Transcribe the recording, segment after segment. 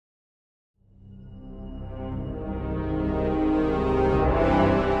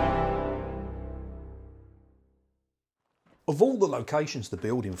Of all the locations to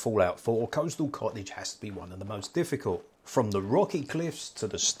build in Fallout 4, Coastal Cottage has to be one of the most difficult. From the rocky cliffs to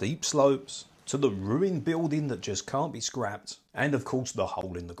the steep slopes, to the ruined building that just can't be scrapped, and of course the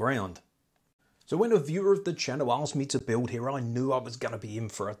hole in the ground. So when a viewer of the channel asked me to build here, I knew I was going to be in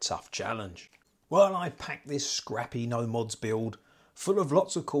for a tough challenge. Well, I packed this scrappy no mods build, full of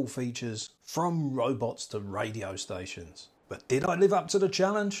lots of cool features, from robots to radio stations. But did I live up to the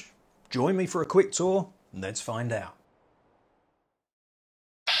challenge? Join me for a quick tour, and let's find out.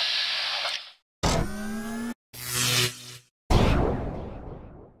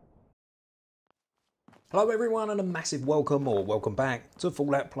 Hello everyone and a massive welcome or welcome back to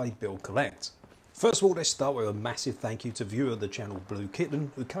Fallout Play Build Collect. First of all, let's start with a massive thank you to viewer of the channel Blue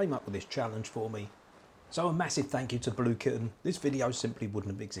Kitten who came up with this challenge for me. So a massive thank you to Blue Kitten. This video simply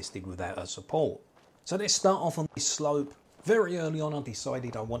wouldn't have existed without her support. So let's start off on this slope. Very early on I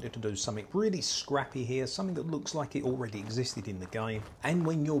decided I wanted to do something really scrappy here, something that looks like it already existed in the game. And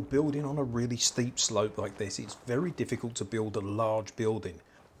when you're building on a really steep slope like this, it's very difficult to build a large building.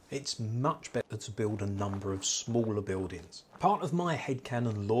 It's much better to build a number of smaller buildings. Part of my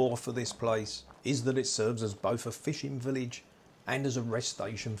headcanon lore for this place is that it serves as both a fishing village and as a rest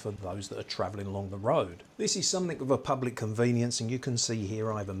station for those that are travelling along the road. This is something of a public convenience, and you can see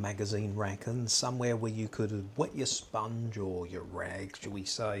here I have a magazine rack and somewhere where you could wet your sponge or your rag, shall we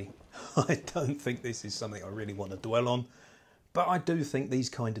say. I don't think this is something I really want to dwell on, but I do think these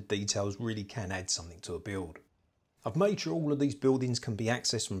kind of details really can add something to a build. I've made sure all of these buildings can be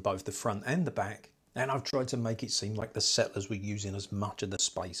accessed from both the front and the back, and I've tried to make it seem like the settlers were using as much of the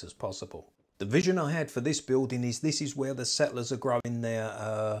space as possible. The vision I had for this building is this is where the settlers are growing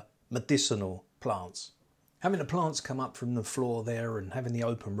their medicinal plants. Having the plants come up from the floor there and having the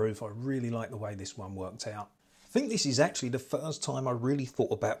open roof, I really like the way this one worked out. I think this is actually the first time I really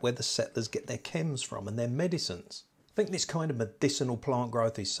thought about where the settlers get their chems from and their medicines. I think this kind of medicinal plant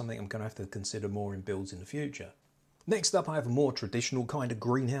growth is something I'm going to have to consider more in builds in the future. Next up I have a more traditional kind of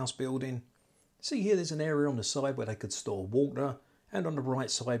greenhouse building. See here there's an area on the side where they could store water, and on the right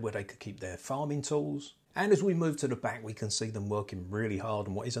side where they could keep their farming tools. And as we move to the back we can see them working really hard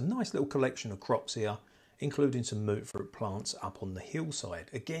on what is a nice little collection of crops here, including some moot fruit plants up on the hillside,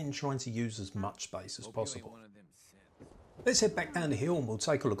 again trying to use as much space as possible. Let's head back down the hill and we'll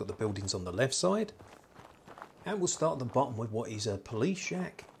take a look at the buildings on the left side. And we'll start at the bottom with what is a police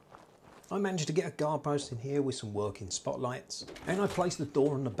shack. I managed to get a guard post in here with some working spotlights, and I placed the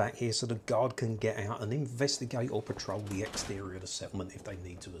door on the back here so the guard can get out and investigate or patrol the exterior of the settlement if they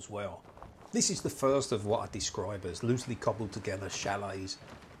need to as well. This is the first of what I describe as loosely cobbled together chalets.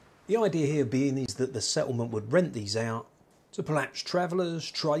 The idea here being is that the settlement would rent these out to perhaps travellers,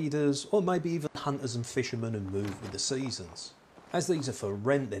 traders, or maybe even hunters and fishermen who move with the seasons. As these are for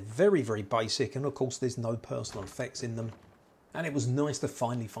rent, they're very basic, and of course there's no personal effects in them. And it was nice to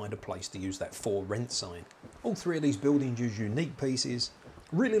finally find a place to use that for rent sign. All three of these buildings use unique pieces.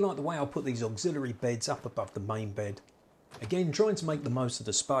 Really like the way I put these auxiliary beds up above the main bed. Again, trying to make the most of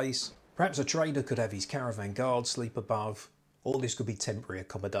the space. Perhaps a trader could have his caravan guard sleep above, or this could be temporary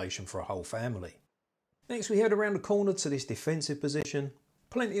accommodation for a whole family. Next we head around the corner to this defensive position.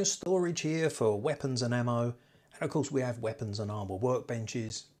 Plenty of storage here for weapons and ammo, and of course we have weapons and armour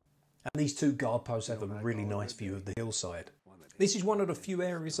workbenches. And these two guard posts have a really nice view of the hillside. This is one of the few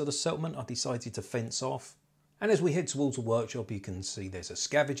areas of the settlement I decided to fence off. And as we head towards the workshop you can see there's a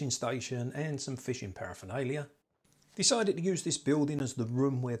scavenging station and some fishing paraphernalia. Decided to use this building as the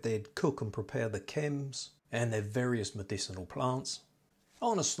room where they'd cook and prepare the chems and their various medicinal plants.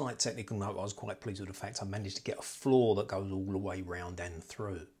 On a slight technical note, I was quite pleased with the fact I managed to get a floor that goes all the way round and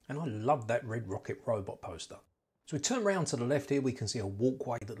through. And I love that red rocket robot poster. So we turn round to the left here, we can see a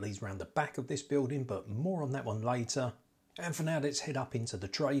walkway that leads round the back of this building, but more on that one later. And for now let's head up into the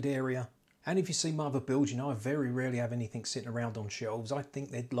trade area. And if you see my other builds, you know I very rarely have anything sitting around on shelves. I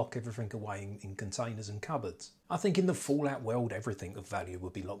think they'd lock everything away in containers and cupboards. I think in the Fallout world everything of value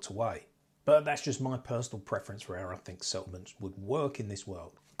would be locked away. But that's just my personal preference for how I think settlements would work in this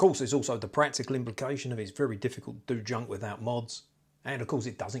world. Of course there's also the practical implication of it's very difficult to do junk without mods. And of course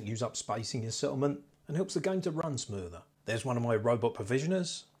it doesn't use up space in your settlement and helps the game to run smoother. There's one of my robot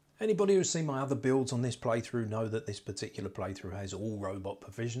provisioners. Anybody who's seen my other builds on this playthrough know that this particular playthrough has all robot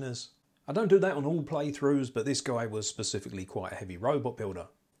provisioners. I don't do that on all playthroughs, but this guy was specifically quite a heavy robot builder.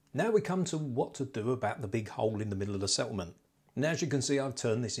 Now we come to what to do about the big hole in the middle of the settlement. And as you can see I've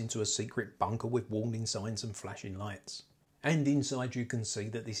turned this into a secret bunker with warning signs and flashing lights. And inside you can see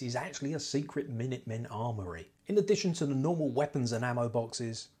that this is actually a secret Minutemen armoury. In addition to the normal weapons and ammo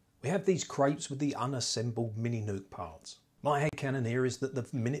boxes, we have these crates with the unassembled mini-nuke parts. My headcanon here is that the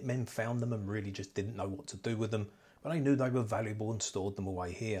Minutemen found them and really just didn't know what to do with them, but I knew they were valuable and stored them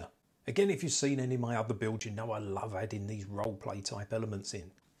away here. Again, if you've seen any of my other builds, you know I love adding these roleplay type elements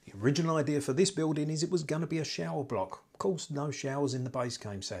in. The original idea for this building is it was going to be a shower block. Of course, no showers in the base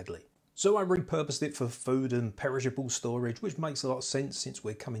game, sadly. So I repurposed it for food and perishable storage, which makes a lot of sense since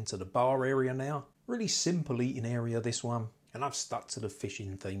we're coming to the bar area now. Really simple eating area, this one. And I've stuck to the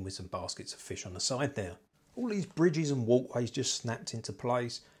fishing theme with some baskets of fish on the side there. All these bridges and walkways just snapped into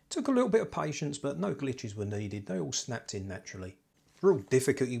place. Took a little bit of patience, but no glitches were needed. They all snapped in naturally. The real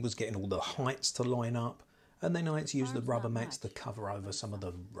difficulty was getting all the heights to line up, and then I had to use the rubber mats to cover over some of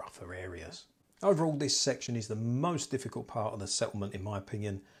the rougher areas. Overall, this section is the most difficult part of the settlement in my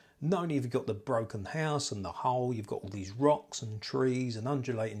opinion. Not only have you got the broken house and the hole, you've got all these rocks and trees and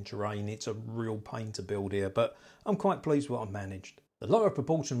undulating terrain. It's a real pain to build here, but I'm quite pleased with what I managed. The lower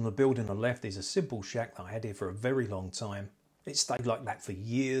proportion of the building on the left is a simple shack that I had here for a very long time. It stayed like that for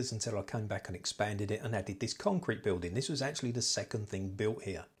years until I came back and expanded it and added this concrete building. This was actually the second thing built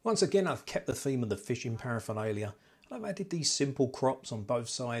here. Once again, I've kept the theme of the fishing paraphernalia. I've added these simple crops on both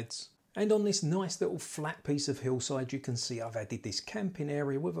sides. And on this nice little flat piece of hillside, you can see I've added this camping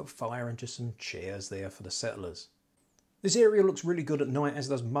area with a fire and just some chairs there for the settlers. This area looks really good at night, as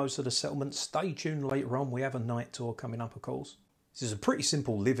does most of the settlement. Stay tuned later on, we have a night tour coming up of course. This is a pretty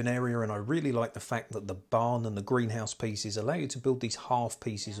simple living area, and I really like the fact that the barn and the greenhouse pieces allow you to build these half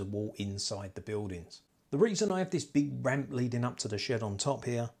pieces of wall inside the buildings. The reason I have this big ramp leading up to the shed on top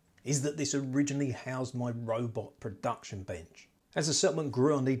here is that this originally housed my robot production bench. As the settlement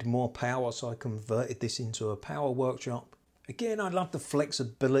grew, I needed more power, so I converted this into a power workshop. Again, I love the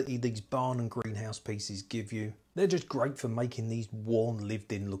flexibility these barn and greenhouse pieces give you. They're just great for making these warm,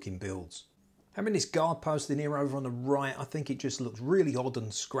 lived-in looking builds. Having this guard post in here over on the right, I think it just looks really odd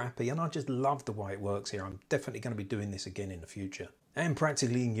and scrappy, and I just love the way it works here. I'm definitely going to be doing this again in the future. And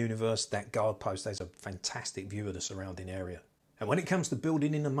practically in universe, that guard post has a fantastic view of the surrounding area. And when it comes to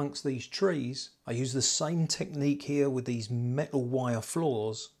building in amongst these trees, I use the same technique here with these metal wire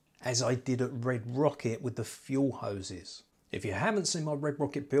floors as I did at Red Rocket with the fuel hoses. If you haven't seen my Red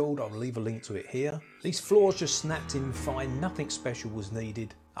Rocket build, I'll leave a link to it here. These floors just snapped in fine, nothing special was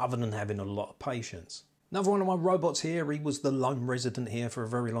needed other than having a lot of patience. Another one of my robots here, he was the lone resident here for a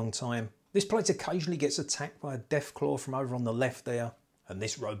very long time. This place occasionally gets attacked by a deathclaw from over on the left there, and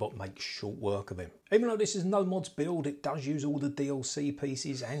this robot makes short work of him. Even though this is no mods build, it does use all the DLC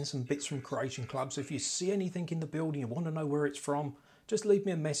pieces and some bits from Creation Club, so if you see anything in the build and you want to know where it's from, just leave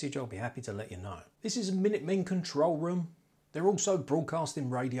me a message, I'll be happy to let you know. This is a Minutemen control room. They're also broadcasting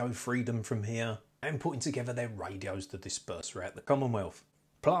Radio Freedom from here and putting together their radios to disperse throughout the Commonwealth.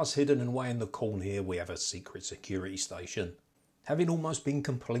 Plus, hidden away in the corner here, we have a secret security station. Having almost been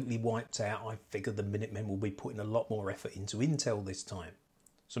completely wiped out, I figured the Minutemen will be putting a lot more effort into intel this time.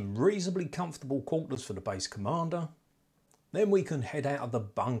 Some reasonably comfortable quarters for the base commander. Then we can head out of the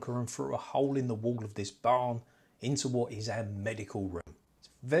bunker and through a hole in the wall of this barn into what is our medical room. It's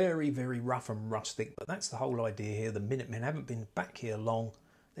very, very rough and rustic, but that's the whole idea here. The Minutemen haven't been back here long.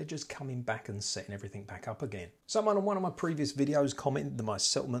 They're just coming back and setting everything back up again. Someone on one of my previous videos commented that my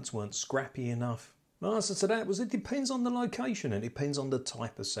settlements weren't scrappy enough. My answer to that was it depends on the location and it depends on the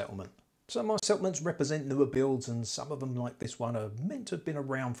type of settlement. Some of my settlements represent newer builds, and some of them, like this one, are meant to have been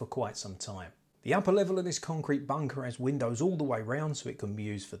around for quite some time. The upper level of this concrete bunker has windows all the way round so it can be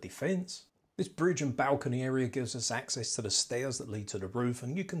used for defence. This bridge and balcony area gives us access to the stairs that lead to the roof,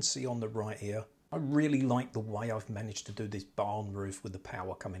 and you can see on the right here, I really like the way I've managed to do this barn roof with the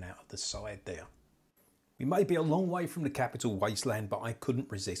power coming out of the side there. We may be a long way from the capital wasteland, but I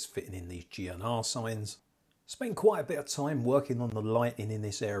couldn't resist fitting in these GNR signs. Spent quite a bit of time working on the lighting in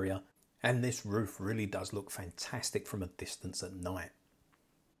this area, and this roof really does look fantastic from a distance at night.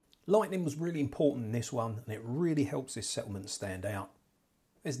 Lighting was really important in this one, and it really helps this settlement stand out.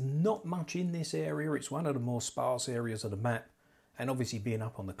 There's not much in this area, it's one of the more sparse areas of the map, and obviously being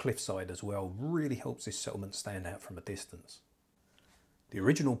up on the cliffside as well really helps this settlement stand out from a distance. The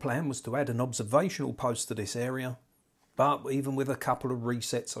original plan was to add an observational post to this area, but even with a couple of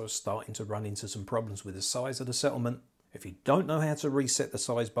resets I was starting to run into some problems with the size of the settlement. If you don't know how to reset the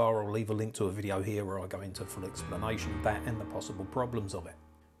size bar, I'll leave a link to a video here where I go into full explanation of that and the possible problems of it.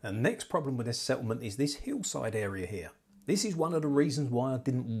 The next problem with this settlement is this hillside area here. This is one of the reasons why I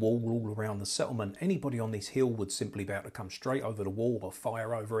didn't wall all around the settlement. Anybody on this hill would simply be able to come straight over the wall or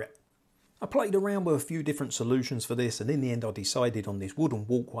fire over it. I played around with a few different solutions for this, and in the end I decided on this wooden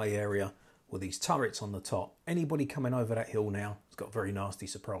walkway area with these turrets on the top. Anybody coming over that hill now has got a very nasty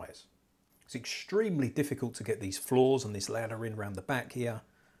surprise. It's extremely difficult to get these floors and this ladder in around the back here.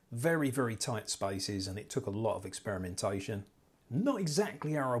 Very, very tight spaces, and it took a lot of experimentation. Not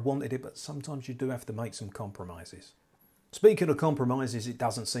exactly how I wanted it, but sometimes you do have to make some compromises. Speaking of compromises, it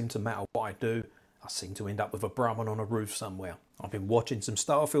doesn't seem to matter what I do. I seem to end up with a Brahmin on a roof somewhere. I've been watching some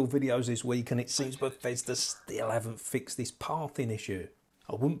Starfield videos this week and it seems Bethesda still haven't fixed this pathing issue.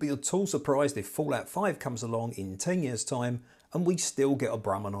 I wouldn't be at all surprised if Fallout 5 comes along in 10 years time and we still get a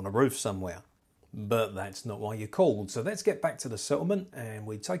Brahmin on a roof somewhere. But that's not why you're called. So let's get back to the settlement and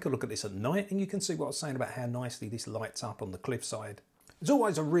we take a look at this at night and you can see what I was saying about how nicely this lights up on the cliffside. As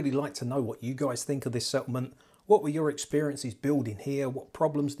always, I'd really like to know what you guys think of this settlement. What were your experiences building here? What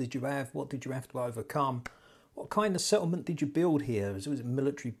problems did you have? What did you have to overcome? What kind of settlement did you build here? Was it a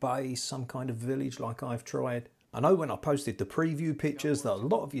military base, some kind of village like I've tried? I know when I posted the preview pictures that a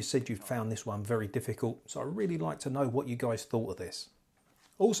lot of you said you found this one very difficult, so I'd really like to know what you guys thought of this.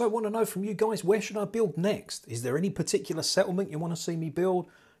 Also want to know from you guys, where should I build next? Is there any particular settlement you want to see me build?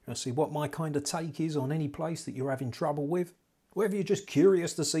 You want to see what my kind of take is on any place that you're having trouble with? Whether you're just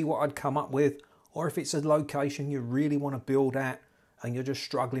curious to see what I'd come up with, or if it's a location you really want to build at and you're just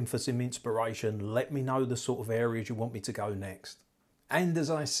struggling for some inspiration, let me know the sort of areas you want me to go next. And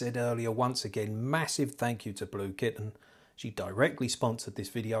as I said earlier, once again, massive thank you to Blue Kitten. She directly sponsored this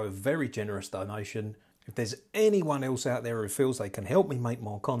video, a very generous donation. If there's anyone else out there who feels they can help me make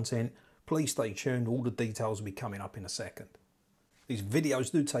more content, please stay tuned. All the details will be coming up in a second. These videos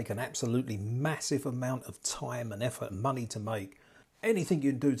do take an absolutely massive amount of time and effort and money to make. Anything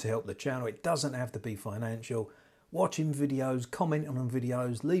you can do to help the channel, it doesn't have to be financial. Watching videos, commenting on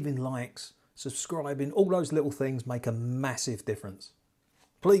videos, leaving likes, subscribing, all those little things make a massive difference.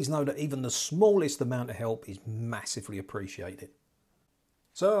 Please know that even the smallest amount of help is massively appreciated.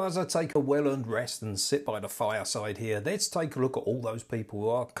 So as I take a well-earned rest and sit by the fireside here, let's take a look at all those people who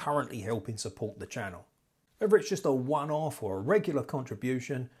are currently helping support the channel. Whether it's just a one-off or a regular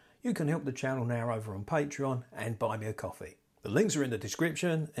contribution, you can help the channel now over on Patreon and buy me a coffee. The links are in the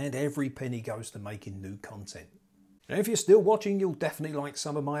description and every penny goes to making new content. Now if you're still watching, you'll definitely like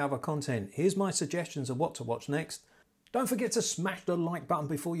some of my other content. Here's my suggestions of what to watch next. Don't forget to smash the like button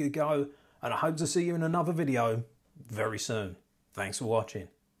before you go, and I hope to see you in another video very soon. Thanks for watching.